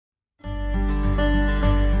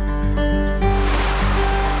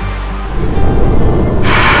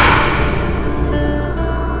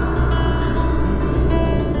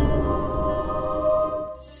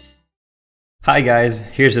Hi guys,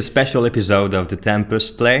 here's a special episode of the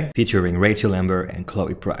Tempest play featuring Rachel Amber and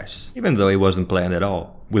Chloe Price. Even though it wasn't planned at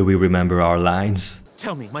all, will we remember our lines?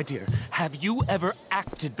 Tell me, my dear, have you ever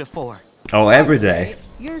acted before? Oh, every day.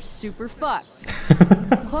 You're super fucked.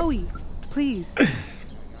 Chloe, please.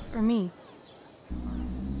 For me.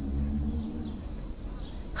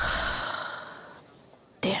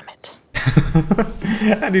 Damn it.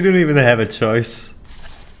 I didn't even have a choice.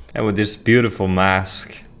 And with this beautiful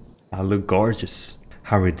mask, I look gorgeous.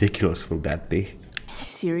 How ridiculous will that be?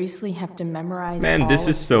 Seriously have to memorize Man, all this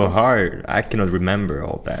is of so this? hard. I cannot remember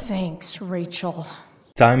all that. Thanks, Rachel.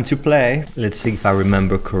 Time to play. Let's see if I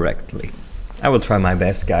remember correctly. I will try my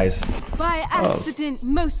best, guys. By accident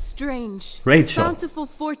most strange, Rachel. bountiful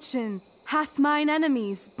fortune hath mine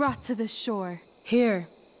enemies brought to this shore. Here,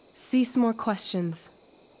 cease more questions.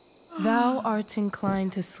 Thou art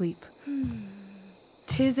inclined to sleep.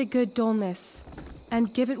 'Tis a good dullness,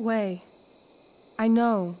 and give it way. I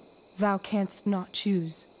know thou canst not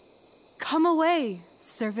choose. Come away,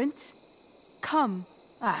 servant. Come.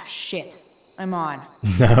 Ah, shit. I'm on.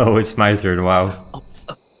 No, it's my turn, wow.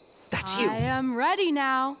 That's you. I am ready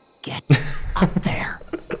now. Get up there.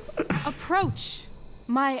 Approach,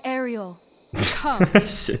 my Ariel. Come.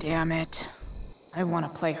 Shit. Damn it. I want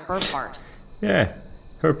to play her part. Yeah,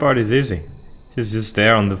 her part is easy. She's just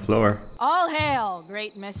there on the floor. All hail,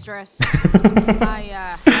 great mistress.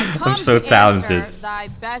 I come I'm so to talented. answer thy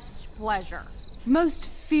best pleasure. Most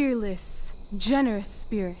fearless, generous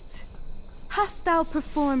spirit, hast thou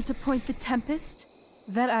performed to point the tempest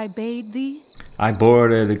that I bade thee? I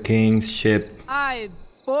boarded the king's ship. I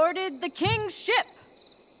boarded the king's ship.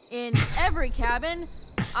 In every cabin,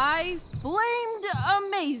 I flamed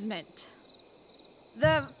amazement.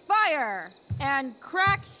 The fire and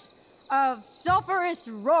cracks of sulphurous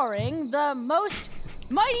roaring, the most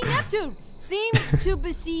mighty Neptune seemed to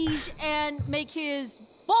besiege and make his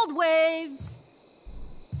bold waves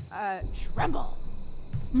tremble.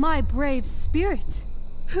 My brave spirit,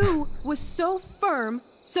 who was so firm,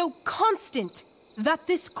 so constant, that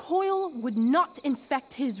this coil would not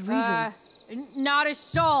infect his reason. Not a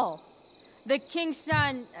soul. The king's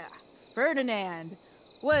son, Ferdinand,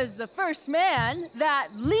 was the first man that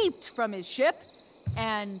leaped from his ship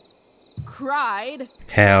and cried,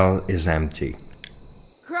 Hell is empty.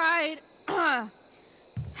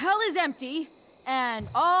 hell is empty, and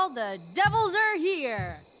all the devils are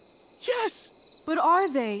here. Yes! But are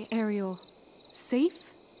they, Ariel? Safe?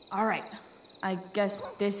 All right. I guess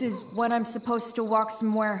this is when I'm supposed to walk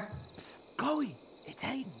somewhere. Chloe, it's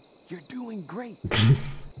Hayden. You're doing great.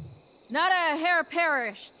 Not a hair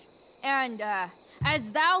perished, and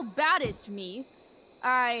as thou baddest me,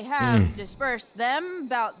 I have dispersed them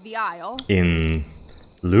about the isle. In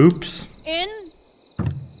loops? In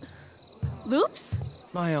loops?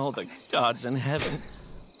 My all the gods in heaven.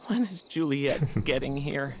 When is Juliet getting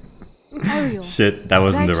here? Ariel, Shit, that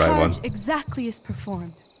wasn't thy the right one. charge exactly is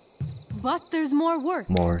performed. But there's more work.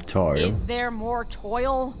 More toil. Is there more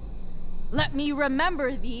toil? Let me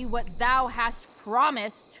remember thee what thou hast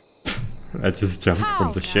promised. I just jumped How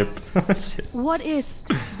from the now? ship. Shit. What is't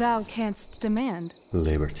thou canst demand?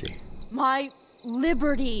 Liberty. My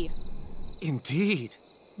liberty. Indeed.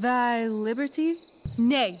 Thy liberty?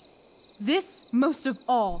 Nay, this most of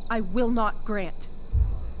all I will not grant.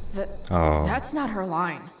 Oh. That's not her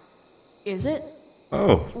line. Is it?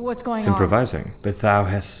 Oh. What's going It's on? improvising. But thou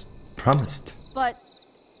hast promised. But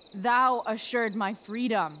thou assured my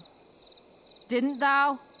freedom. Didn't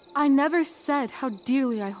thou? I never said how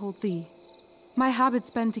dearly I hold thee. My habit's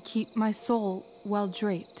been to keep my soul well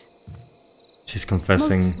draped. She's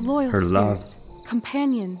confessing Most loyal her spirit, love.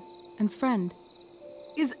 companion, and friend.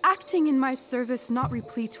 Is acting in my service not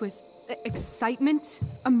replete with excitement,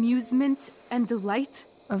 amusement, and delight?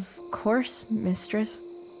 Of course, mistress.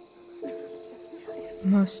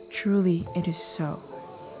 Most truly, it is so.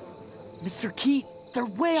 Mr. Keat, they're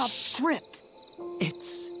way off script.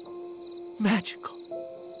 It's magical.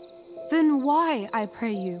 Then why, I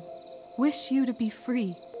pray you, wish you to be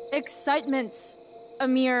free? Excitement's a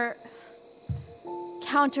mere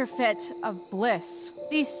counterfeit of bliss.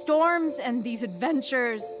 These storms and these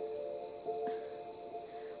adventures,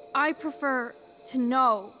 I prefer to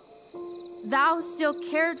know thou still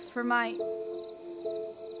cared for my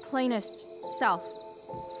plainest self.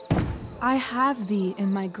 I have thee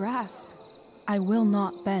in my grasp. I will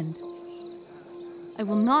not bend. I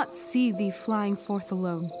will not see thee flying forth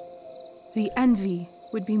alone. The envy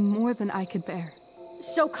would be more than I could bear.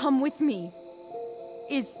 So come with me.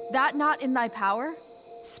 Is that not in thy power?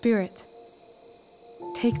 Spirit,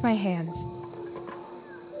 take my hands.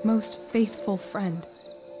 Most faithful friend,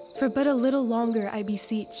 for but a little longer I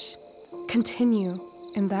beseech. continue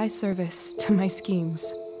in thy service to my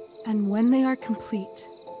schemes. And when they are complete,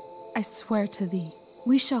 I swear to thee,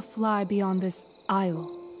 we shall fly beyond this isle.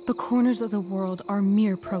 The corners of the world are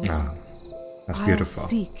mere prologue. That's beautiful. I'll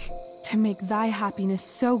seek to make thy happiness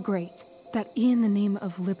so great that e'en the name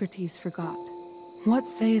of liberty's forgot. What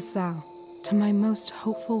sayest thou to my most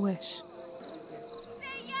hopeful wish?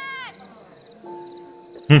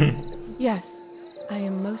 Yes, I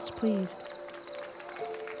am most pleased.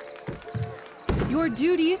 Your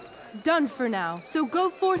duty done for now, so go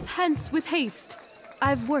forth hence with haste.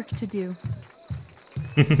 I've work to do.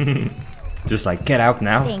 Just like, get out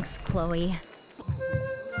now. Thanks, Chloe.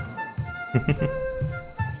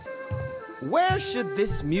 Where should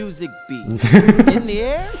this music be? In the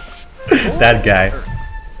air? That guy.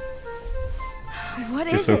 What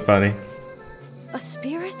He's is so it? funny. A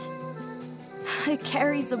spirit? It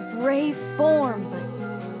carries a brave form,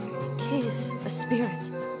 but 'tis a spirit.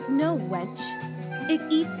 No, wench. It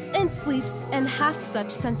eats and sleeps and hath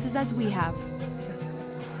such senses as we have.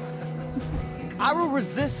 I will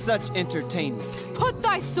resist such entertainment. Put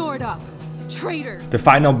thy sword up, traitor! The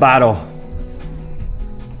final battle.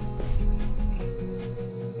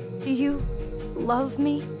 Do you love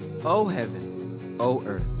me? O heaven, O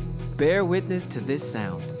earth, bear witness to this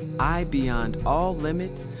sound. I, beyond all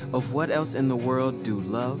limit of what else in the world do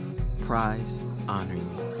love, prize, honor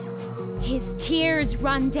you. His tears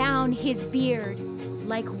run down his beard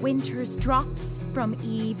like winter's drops from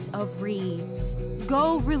eaves of reeds.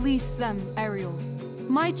 Go release them, Ariel.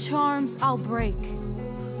 My charms I'll break.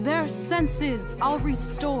 Their senses I'll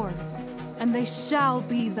restore, and they shall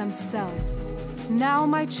be themselves. Now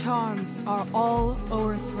my charms are all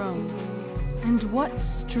o'erthrown, and what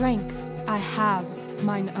strength I have's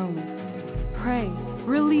mine own. Pray,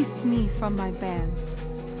 release me from my bands,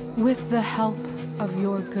 with the help of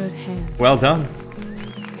your good hand. Well done.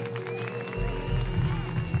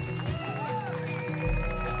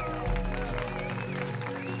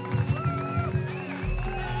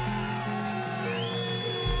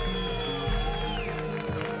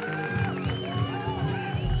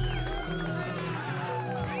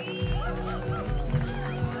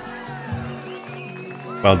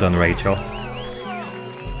 Well done, Rachel.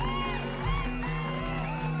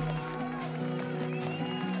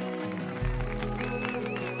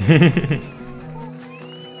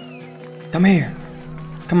 Come here.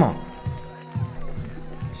 Come on.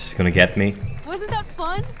 She's gonna get me. Wasn't that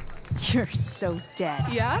fun? You're so dead.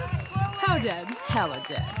 Yeah? How dead? Hella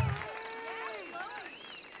dead.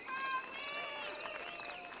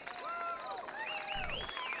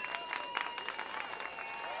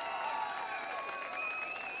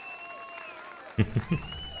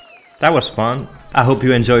 That was fun. I hope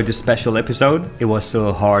you enjoyed this special episode. It was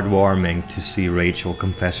so heartwarming to see Rachel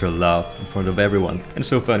confess her love in front of everyone, and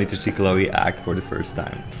so funny to see Chloe act for the first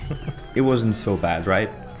time. It wasn't so bad, right?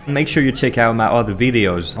 Make sure you check out my other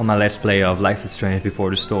videos on my Let's Play of Life is Strange Before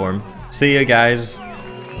the Storm. See you guys!